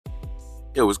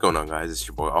Yo, what's going on, guys? It's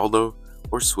your boy Aldo,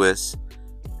 or Swiss,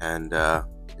 and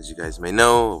as you guys may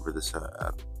know, over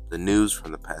the news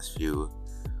from the past few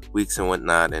weeks and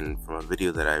whatnot, and from a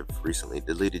video that I've recently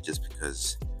deleted just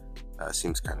because it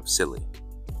seems kind of silly.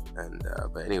 And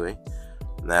but anyway,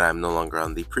 that I'm no longer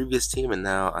on the previous team, and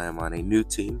now I am on a new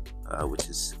team, which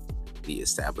is the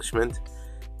Establishment.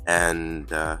 And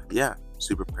yeah,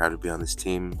 super proud to be on this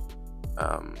team.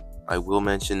 I will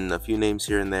mention a few names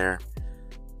here and there.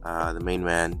 The main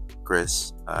man,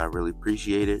 Chris, really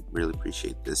appreciate it. Really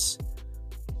appreciate this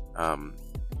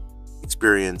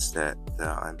experience that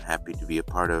I'm happy to be a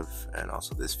part of, and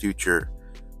also this future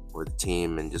for the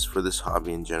team and just for this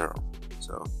hobby in general.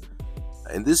 So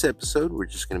in this episode, we're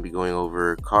just going to be going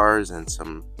over cars and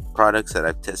some products that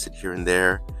I've tested here and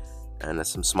there, and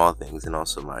some small things, and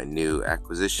also my new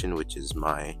acquisition, which is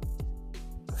my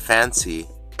fancy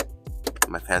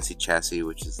chassis,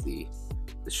 which is the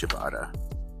Shibata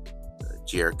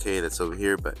GRK that's over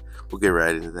here. But we'll get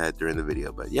right into that during the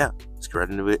video. But yeah, let's get right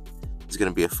into it. It's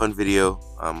gonna be a fun video.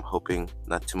 I'm hoping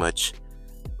not too much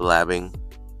blabbing,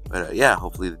 but yeah,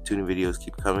 hopefully the tuning videos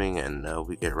keep coming, and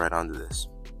we get right onto this.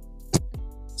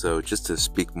 So just to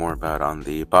speak more about on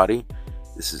the body,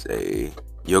 this is a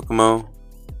Yokomo,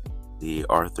 the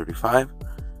R35.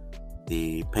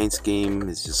 The paint scheme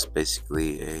is just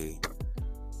basically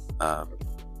a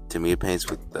Tamiya paints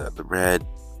with the red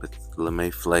with lame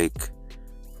flake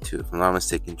to, if I'm not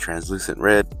mistaken, translucent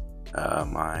red.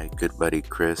 My good buddy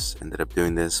Chris ended up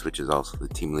doing this, which is also the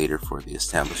team leader for the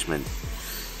Establishment.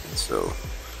 And so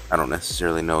I don't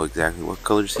necessarily know exactly what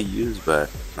colors he used, but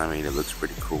I mean, it looks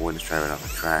pretty cool when it's driving on the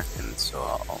track. And so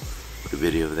I'll put a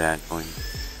video of that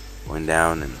going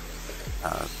down. And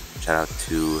shout out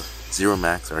to Zero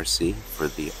Max RC for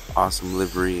the awesome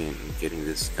livery and getting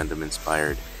this Gundam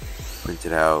inspired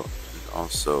printed out and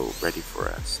also ready for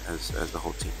us as the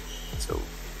whole team. So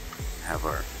we have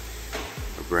our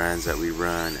brands that we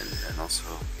run, and also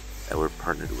that we're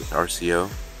partnered with RCO.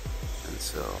 And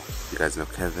so if you guys know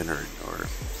Kevin or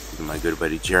even my good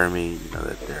buddy Jeremy, you know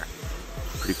that they're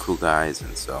pretty cool guys,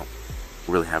 and so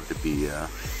I'm really happy to be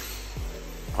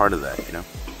part of that, you know.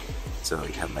 So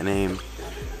you have my name,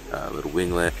 a little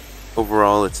winglet.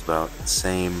 Overall, it's about the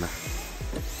same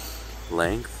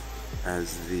length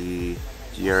as the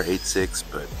GR86,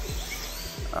 but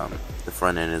the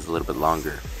front end is a little bit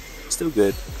longer. Still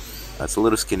good. It's a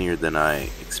little skinnier than I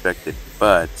expected,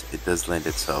 but it does lend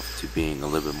itself to being a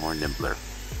little bit more nimbler,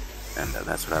 and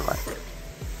that's what I like.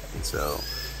 And so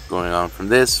going on from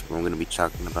this, we're going to be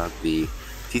talking about the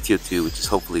TTO2, which is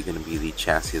hopefully going to be the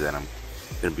chassis that I'm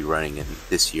going to be running in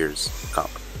this year's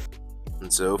comp.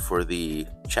 And so for the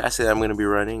chassis that I'm going to be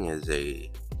running is a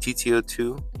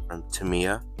TTO2 from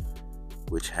Tamiya,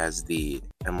 which has the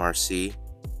MRC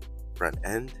front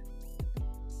end,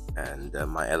 and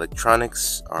my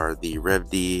electronics are the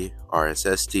REVD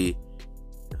RSST.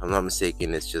 If I'm not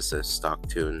mistaken, it's just a stock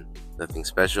tune, nothing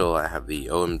special. I have the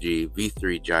OMG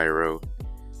V3 gyro,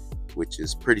 which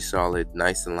is pretty solid,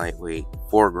 nice and lightweight,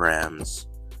 4 grams.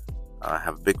 I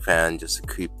have a big fan just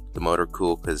to keep the motor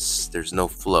cool, because there's no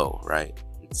flow, right?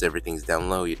 Everything's down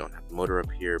low, you don't have the motor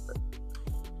up here.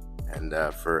 And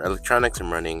for electronics,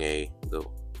 I'm running a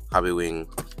little Hobbywing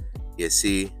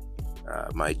ESC,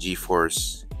 my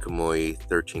G-Force Kamui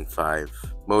 13.5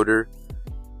 motor,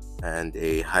 and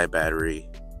a high battery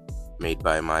made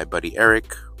by my buddy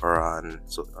Eric, or on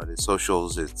his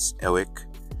socials it's Ewick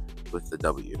with the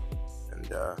W. And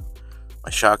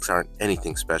my shocks aren't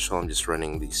anything special. I'm just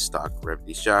running these stock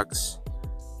RevD shocks.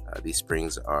 These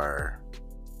springs are,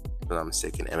 if I'm not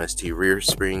mistaken, MST rear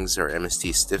springs or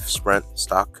MST stiff front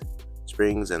stock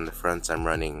springs, and the fronts I'm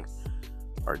running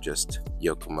are just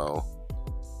Yokomo.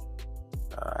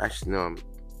 Actually, no, I'm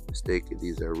mistaken.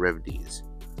 These are RevDs.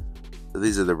 So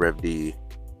these are the RevD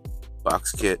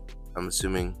box kit, I'm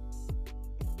assuming.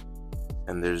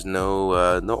 And there's no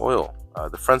oil.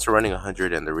 The fronts are running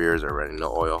 100, and the rears are running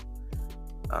no oil.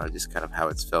 Just kind of how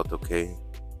it's felt okay.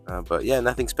 But yeah,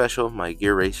 nothing special. My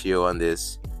gear ratio on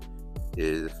this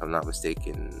is, if I'm not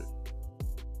mistaken,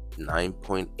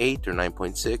 9.8 or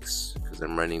 9.6, because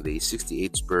I'm running the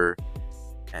 68 spur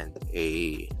and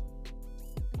a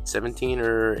 17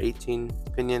 or 18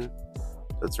 pinion.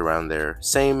 That's around there.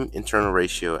 Same internal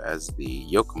ratio as the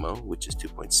Yokomo, which is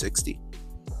 2.60,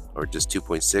 or just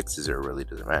 2.6. It really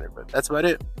doesn't matter, but that's about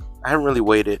it. I haven't really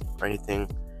weighed it or anything.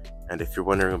 And if you're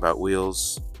wondering about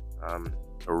wheels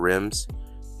or rims,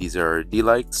 these are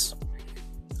D-Likes,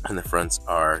 and the fronts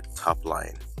are Top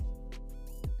Line.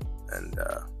 And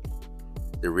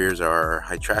the rears are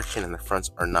high traction, and the fronts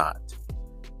are not,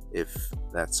 if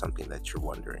that's something that you're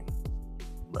wondering.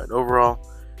 But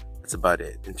overall, that's about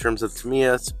it. In terms of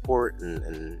Tamiya support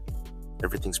and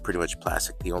everything's pretty much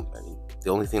plastic. The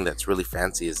only thing that's really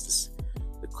fancy is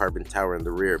the carbon tower in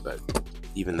the rear, but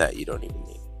even that you don't even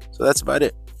need. So that's about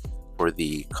it for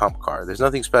the comp car. There's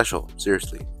nothing special,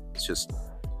 seriously. It's just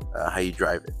how you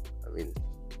drive it. I mean,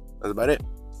 that's about it.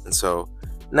 And so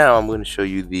now I'm going to show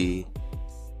you the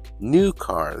new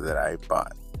car that I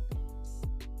bought.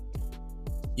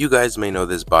 You guys may know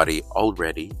this body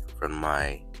already from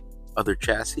my other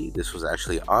chassis. This was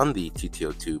actually on the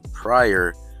TT02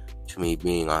 prior to me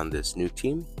being on this new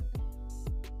team.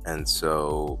 And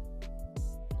so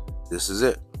this is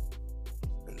it.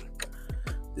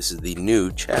 This is the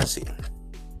new chassis.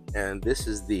 And this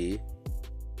is the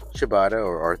Shibata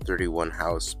or R31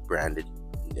 House branded,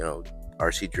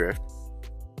 RC Drift.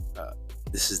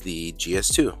 This is the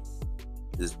GS2.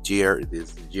 This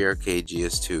is the GRK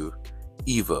GS2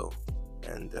 Evo,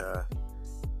 and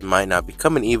it might not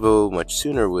become an Evo much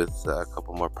sooner with a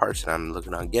couple more parts that I'm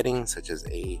looking on getting, such as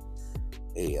a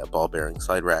ball bearing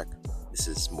slide rack. This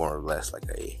is more or less like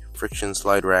a friction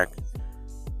slide rack,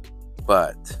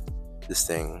 but this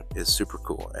thing is super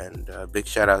cool. And big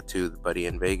shout out to the buddy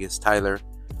in Vegas, Tyler.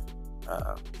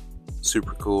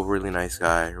 Super cool, really nice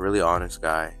guy, really honest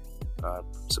guy.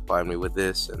 Supplied me with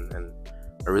this, and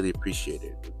I really appreciate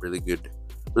it. Really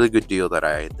good deal that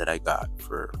I got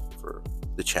for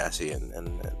the chassis and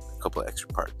a couple of extra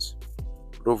parts.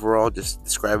 But overall, just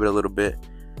describe it a little bit.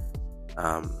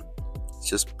 It's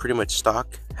just pretty much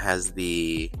stock. Has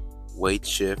the weight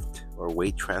shift or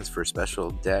weight transfer special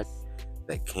deck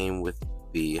that came with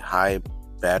the high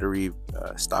battery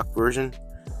stock version.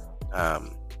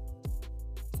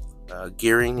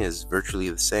 Gearing is virtually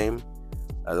the same.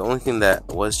 The only thing that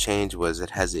was changed was it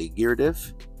has a gear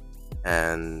diff,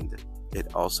 and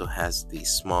it also has the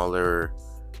smaller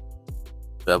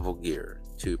bevel gear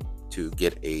to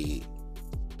get a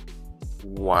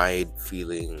wide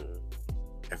feeling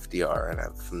FDR. And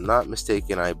if I'm not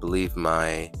mistaken, I believe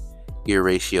my gear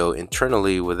ratio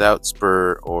internally without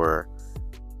spur or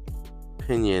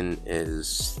pinion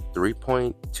is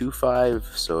 3.25,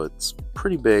 so it's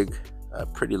pretty big,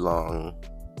 pretty long,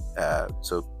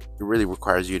 so it really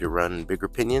requires you to run bigger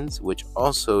pinions, which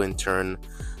also in turn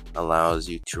allows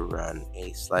you to run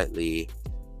a slightly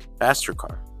faster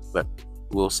car, but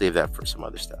we'll save that for some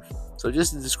other stuff. So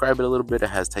just to describe it a little bit, it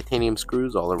has titanium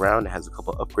screws all around. It has a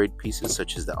couple upgrade pieces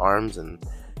such as the arms and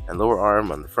lower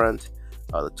arm on the front.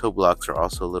 The toe blocks are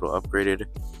also a little upgraded.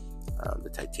 The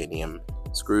titanium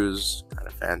screws, kind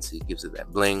of fancy, gives it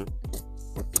that bling.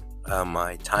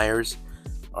 My tires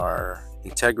are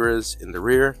Integras in the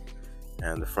rear,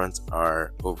 and the fronts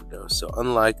are overdose. So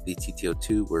unlike the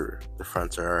TT02 where the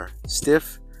fronts are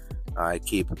stiff, I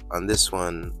keep on this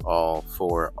one all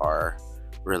four are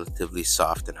relatively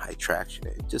soft and high traction.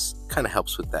 It just kind of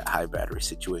helps with that high battery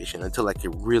situation until I can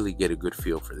really get a good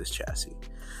feel for this chassis.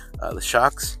 The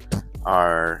shocks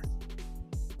are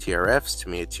TRFs,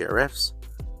 Tamiya TRFs,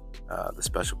 the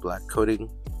special black coating,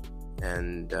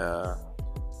 and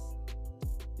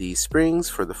the springs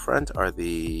for the front are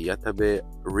the Yatabe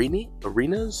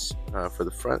Arenas for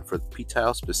the front, for the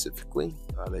P-tile specifically.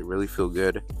 They really feel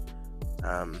good.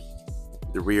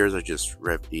 The rears are just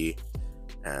Rev D,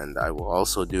 and I will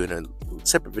also do in a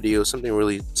separate video something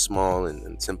really small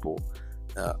and simple.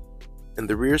 In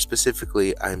the rear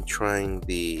specifically, I'm trying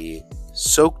the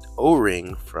soaked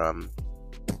O-ring from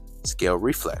Scale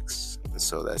Reflex, and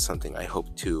so that's something I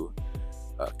hope to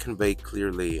convey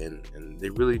clearly, and they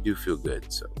really do feel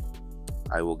good. So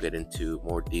I will get into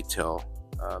more detail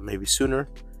maybe sooner,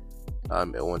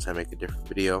 once I make a different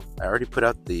video. I already put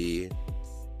out the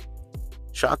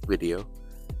shock video,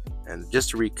 and just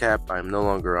to recap, I'm no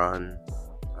longer on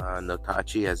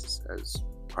Notachi as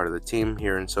part of the team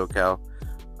here in SoCal.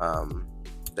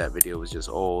 That video was just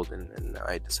old, and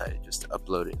I decided just to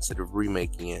upload it instead of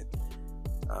remaking it.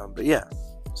 But yeah,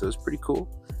 so it's pretty cool.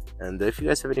 And if you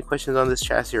guys have any questions on this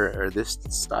chassis or this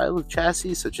style of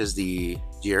chassis, such as the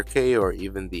GRK or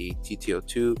even the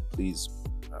TT02, please,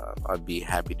 I'd be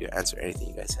happy to answer anything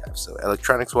you guys have. So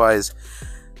electronics wise,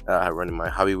 I'm running my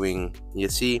Hobbywing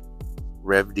ESC,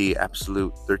 Rev D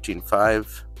Absolute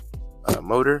 13.5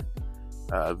 motor,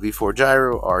 V4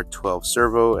 gyro, R12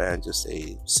 servo, and just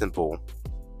a simple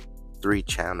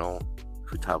 3-channel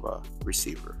Futaba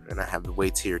receiver. And I have the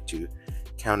weights here to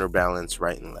counterbalance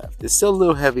right and left. It's still a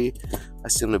little heavy. I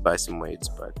still need to buy some weights,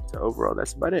 but overall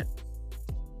that's about it.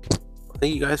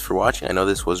 Thank you guys for watching. I know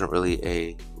this wasn't really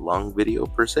a long video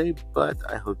per se, but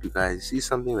I hope you guys see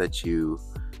something that you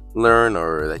learn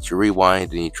or that you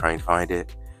rewind and you try and find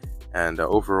it. And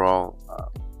overall,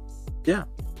 yeah,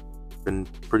 been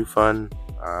pretty fun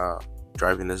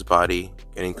driving this body,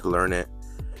 getting to learn it,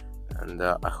 and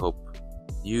I hope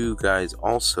you guys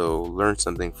also learn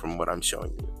something from what I'm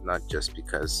showing you, not just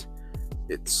because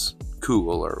it's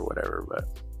cool or whatever, but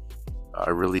I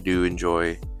really do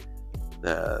enjoy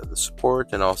the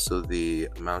support and also the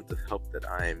amount of help that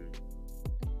I'm,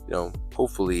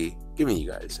 hopefully giving you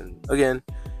guys. And again,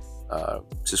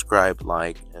 subscribe,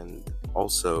 like, and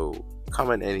also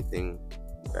comment anything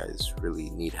you guys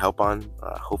really need help on.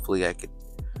 Hopefully I could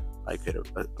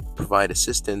provide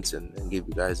assistance and give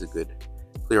you guys a good,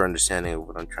 clear understanding of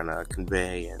what I'm trying to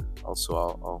convey. And also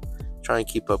I'll try and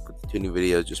keep up with the tuning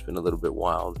videos. Just been a little bit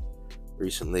wild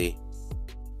recently,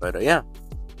 but yeah,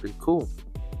 pretty cool.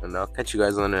 And I'll catch you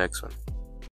guys on the next one.